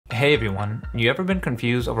Hey everyone, you ever been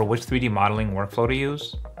confused over which 3D modeling workflow to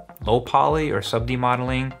use? Low poly or sub-D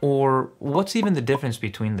modeling? Or what's even the difference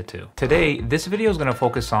between the two? Today, this video is going to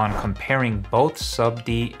focus on comparing both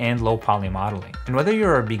sub-D and low poly modeling. And whether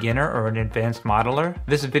you're a beginner or an advanced modeler,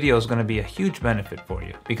 this video is going to be a huge benefit for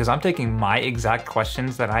you because I'm taking my exact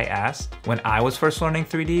questions that I asked when I was first learning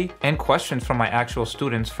 3D and questions from my actual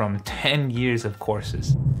students from 10 years of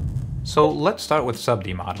courses. So let's start with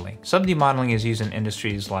sub-D modeling. Sub-D modeling is used in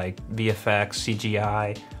industries like VFX,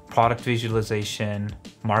 CGI, product visualization,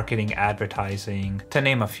 marketing, advertising, to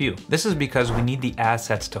name a few. This is because we need the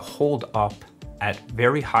assets to hold up at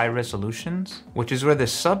very high resolutions, which is where the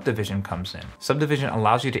subdivision comes in. Subdivision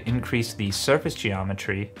allows you to increase the surface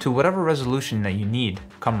geometry to whatever resolution that you need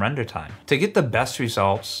come render time. To get the best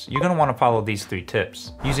results, you're gonna wanna follow these 3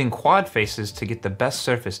 tips. Using quad faces to get the best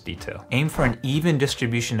surface detail. Aim for an even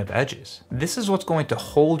distribution of edges. This is what's going to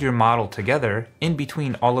hold your model together in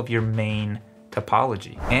between all of your main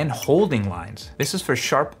topology. And holding lines. This is for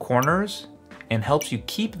sharp corners and helps you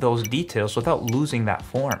keep those details without losing that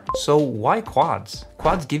form. So why quads?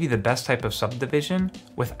 Quads give you the best type of subdivision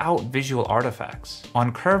without visual artifacts.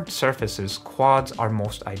 On curved surfaces, quads are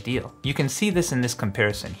most ideal. You can see this in this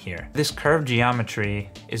comparison here. This curved geometry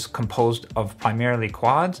is composed of primarily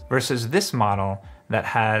quads versus this model that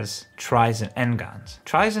has tris and nGons.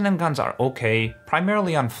 Tris and nGons are okay,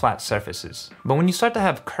 primarily on flat surfaces. But when you start to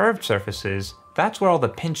have curved surfaces, that's where all the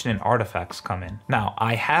pinch and artifacts come in. Now,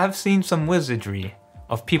 I have seen some wizardry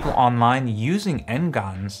of people online using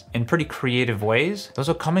nGons in pretty creative ways. Those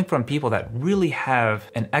are coming from people that really have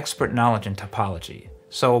an expert knowledge in topology.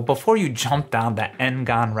 So before you jump down that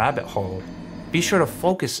nGon rabbit hole, be sure to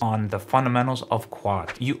focus on the fundamentals of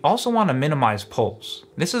quad. You also want to minimize poles.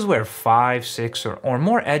 This is where 5, 6, or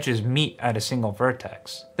more edges meet at a single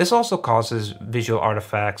vertex. This also causes visual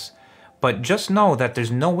artifacts, but just know that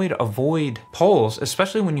there's no way to avoid poles,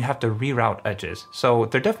 especially when you have to reroute edges. So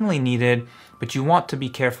they're definitely needed, but you want to be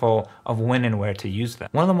careful of when and where to use them.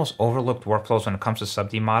 One of the most overlooked workflows when it comes to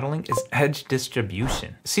sub-D modeling is edge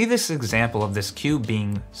distribution. See this example of this cube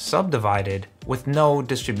being subdivided with no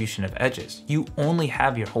distribution of edges. You only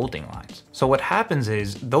have your holding lines. So what happens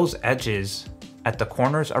is those edges at the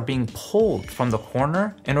corners are being pulled from the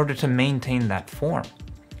corner in order to maintain that form,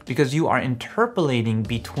 because you are interpolating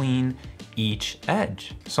between each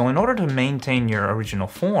edge. So in order to maintain your original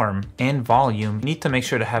form and volume, you need to make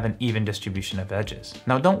sure to have an even distribution of edges.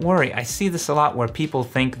 Now don't worry, I see this a lot where people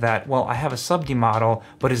think that, well, I have a sub-D model,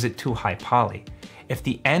 but is it too high poly? If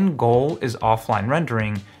the end goal is offline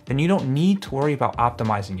rendering, then you don't need to worry about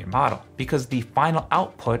optimizing your model because the final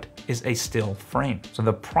output is a still frame. So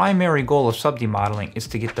the primary goal of sub-D modeling is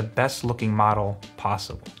to get the best looking model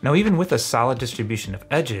possible. Now, even with a solid distribution of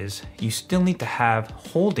edges, you still need to have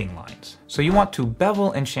holding lines. So you want to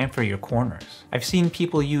bevel and chamfer your corners. I've seen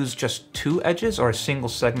people use just 2 edges or a single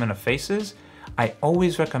segment of faces. I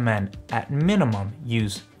always recommend at minimum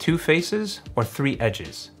use 2 faces or 3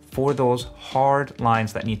 edges for those hard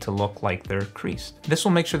lines that need to look like they're creased. This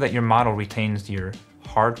will make sure that your model retains your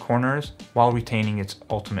hard corners while retaining its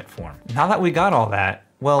ultimate form. Now that we got all that,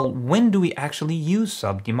 well, when do we actually use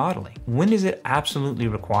sub-D modeling? When is it absolutely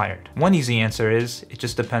required? One easy answer is it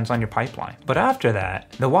just depends on your pipeline. But after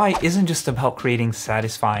that, the why isn't just about creating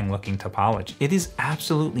satisfying looking topology. It is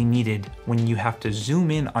absolutely needed when you have to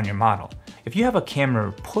zoom in on your model. If you have a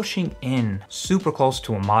camera pushing in super close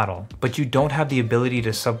to a model, but you don't have the ability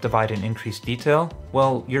to subdivide and increase detail,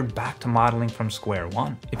 well, you're back to modeling from square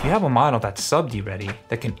one. If you have a model that's sub-D ready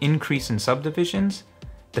that can increase in subdivisions,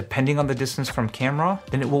 depending on the distance from camera,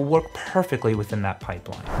 then it will work perfectly within that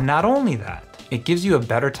pipeline. Not only that, it gives you a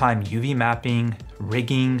better time UV mapping,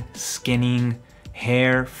 rigging, skinning,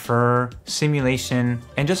 hair, fur, simulation,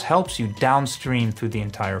 and just helps you downstream through the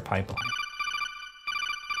entire pipeline.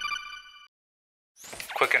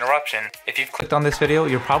 Quick interruption. If you've clicked on this video,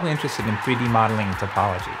 you're probably interested in 3D modeling and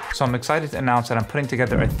topology. So I'm excited to announce that I'm putting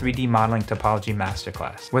together a 3D modeling topology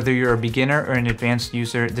masterclass. Whether you're a beginner or an advanced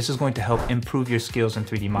user, this is going to help improve your skills in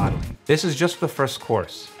 3D modeling. This is just the first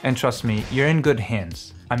course. And trust me, you're in good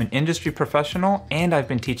hands. I'm an industry professional and I've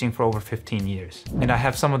been teaching for over 15 years. And I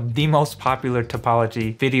have some of the most popular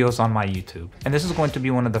topology videos on my YouTube. And this is going to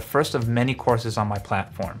be one of the first of many courses on my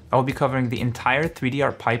platform. I will be covering the entire 3D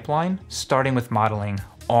art pipeline, starting with modeling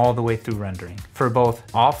all the way through rendering for both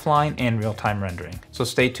offline and real-time rendering. So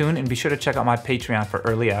stay tuned and be sure to check out my Patreon for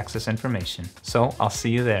early access information. So I'll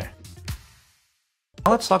see you there.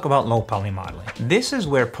 Now let's talk about low poly modeling. This is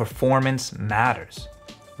where performance matters.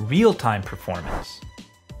 Real-time performance.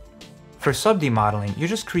 For sub-D modeling, you're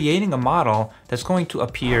just creating a model that's going to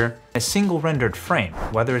appear in a single rendered frame,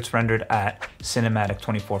 whether it's rendered at cinematic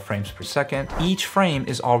 24 frames per second. Each frame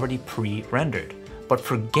is already pre-rendered. But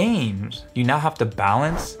for games, you now have to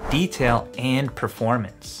balance detail and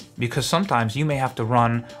performance, because sometimes you may have to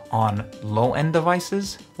run on low-end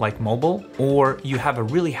devices like mobile, or you have a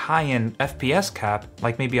really high-end FPS cap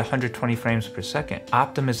like maybe 120 frames per second.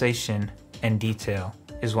 Optimization and detail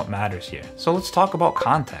is what matters here. So let's talk about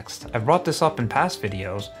context. I've brought this up in past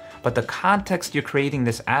videos, but the context you're creating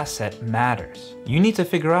this asset matters. You need to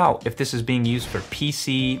figure out if this is being used for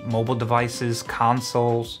PC, mobile devices,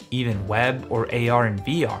 consoles, even web or AR and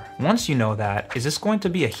VR. Once you know that, is this going to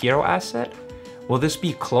be a hero asset? Will this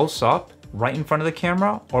be close up, right in front of the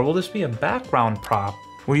camera? Or will this be a background prop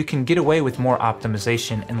where you can get away with more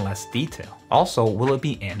optimization and less detail? Also, will it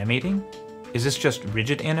be animating? Is this just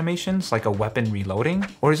rigid animations like a weapon reloading?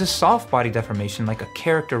 Or is this soft body deformation like a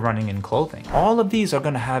character running in clothing? All of these are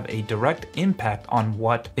going to have a direct impact on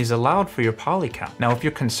what is allowed for your poly count. Now, if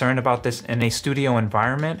you're concerned about this in a studio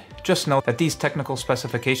environment, just know that these technical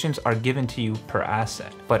specifications are given to you per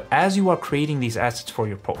asset. But as you are creating these assets for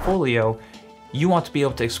your portfolio, you want to be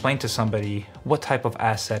able to explain to somebody what type of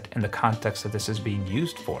asset and the context that this is being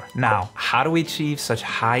used for. Now, how do we achieve such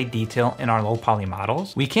high detail in our low poly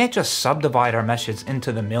models? We can't just subdivide our meshes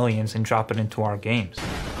into the millions and drop it into our games.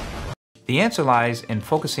 The answer lies in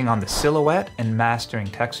focusing on the silhouette and mastering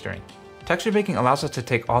texturing. Texture baking allows us to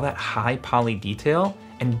take all that high poly detail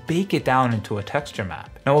and bake it down into a texture map.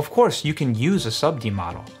 Now, of course, you can use a sub-D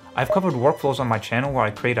model. I've covered workflows on my channel where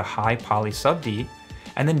I create a high poly sub-D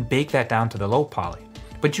and then bake that down to the low poly.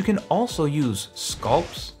 But you can also use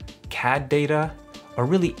sculpts, CAD data, or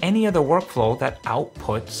really any other workflow that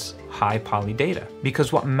outputs high poly data.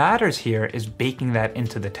 Because what matters here is baking that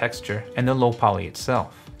into the texture and the low poly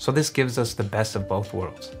itself. So this gives us the best of both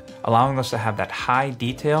worlds, allowing us to have that high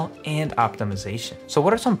detail and optimization. So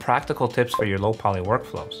what are some practical tips for your low poly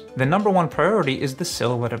workflows? The number one priority is the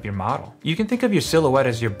silhouette of your model. You can think of your silhouette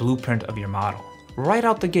as your blueprint of your model. Right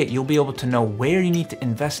out the gate, you'll be able to know where you need to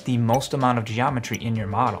invest the most amount of geometry in your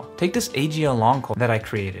model. Take this AGL long code that I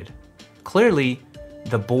created. Clearly,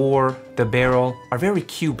 the bore, the barrel are very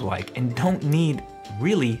cube-like and don't need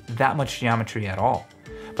really that much geometry at all.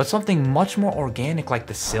 But something much more organic like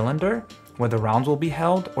the cylinder, where the rounds will be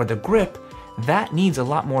held, or the grip, that needs a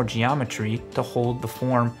lot more geometry to hold the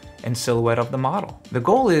form and silhouette of the model. The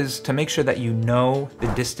goal is to make sure that you know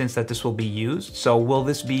the distance that this will be used. So will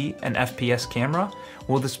this be an FPS camera?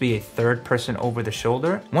 Will this be a third person over the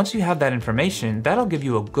shoulder? Once you have that information, that'll give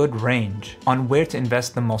you a good range on where to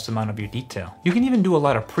invest the most amount of your detail. You can even do a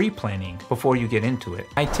lot of pre-planning before you get into it.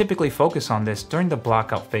 I typically focus on this during the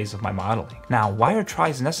blockout phase of my modeling. Now, why are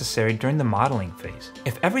tries necessary during the modeling phase?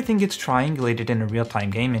 If everything gets triangulated in a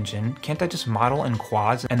real-time game engine, can't I just model in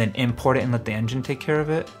quads and then import it and let the engine take care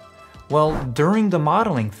of it? Well, during the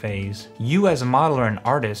modeling phase, you as a modeler and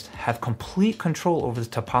artist have complete control over the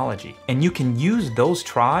topology, and you can use those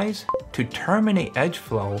tries to terminate edge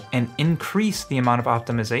flow and increase the amount of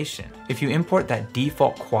optimization. If you import that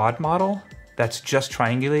default quad model that's just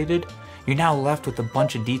triangulated, you're now left with a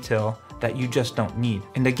bunch of detail that you just don't need.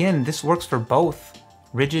 And again, this works for both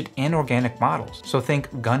rigid and organic models. So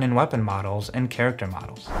think gun and weapon models and character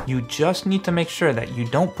models. You just need to make sure that you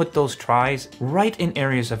don't put those tries right in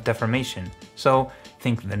areas of deformation. So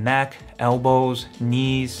think the neck, elbows,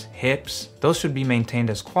 knees, hips. Those should be maintained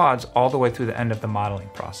as quads all the way through the end of the modeling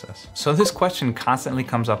process. So this question constantly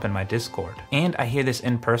comes up in my Discord, and I hear this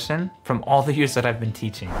in person from all the years that I've been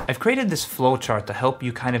teaching. I've created this flowchart to help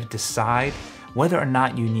you kind of decide whether or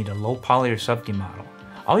not you need a low poly or sub-D model.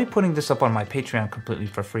 I'll be putting this up on my Patreon completely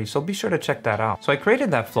for free, so be sure to check that out. So I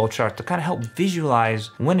created that flowchart to kind of help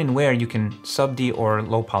visualize when and where you can sub-D or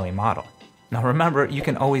low poly model. Now remember, you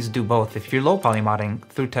can always do both if you're low poly modeling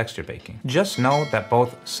through texture baking. Just know that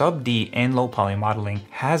both sub-D and low poly modeling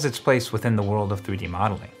has its place within the world of 3D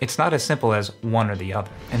modeling. It's not as simple as one or the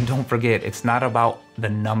other. And don't forget, it's not about the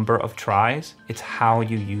number of tries, it's how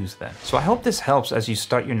you use them. So I hope this helps as you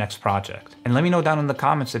start your next project. And let me know down in the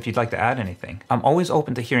comments if you'd like to add anything. I'm always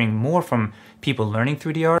open to hearing more from people learning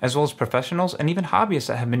 3D art, as well as professionals and even hobbyists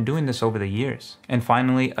that have been doing this over the years. And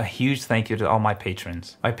finally, a huge thank you to all my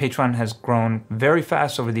patrons. My Patreon has grown very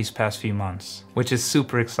fast over these past few months, which is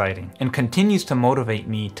super exciting and continues to motivate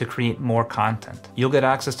me to create more content. You'll get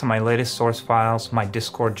access to my latest source files, my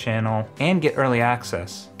Discord channel, and get early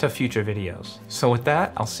access to future videos. So with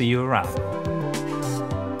that, I'll see you around.